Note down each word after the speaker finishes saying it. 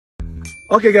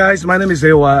Okay guys, my name is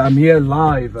Ewa. I'm here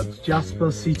live at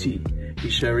Jasper City,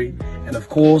 Isheri. And of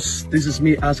course, this is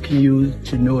me asking you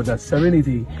to know that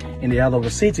serenity in the heart of the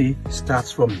city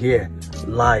starts from here,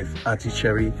 live at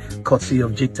Isheri, courtesy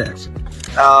of JTEX.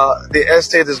 The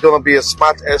estate is going to be a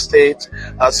smart estate.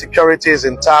 Security is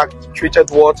intact,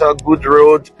 treated water, good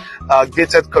road,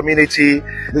 gated community.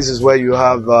 This is where you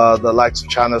have the likes of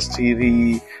Channels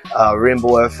TV,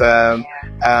 Rainbow FM,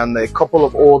 and a couple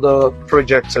of other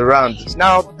projects around.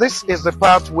 Now, this is the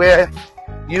part where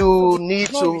you need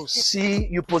to see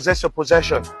you possess your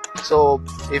possession. So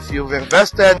if you've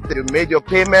invested, you made your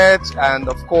payment, and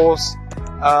of course,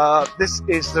 this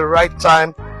is the right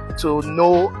time to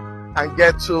know and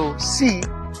get to see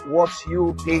what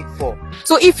you paid for.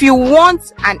 So if you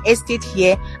want an estate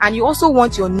here and you also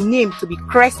want your name to be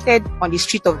crested on the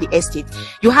street of the estate,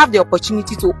 you have the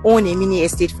opportunity to own a mini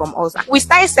estate from us. We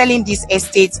started selling this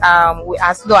estate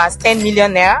as low as 10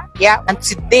 million naira. Yeah, and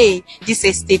today this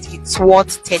estate is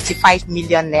worth 35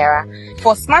 million naira.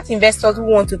 For smart investors who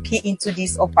want to key into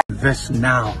this offer, invest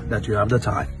now that you have the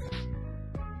time.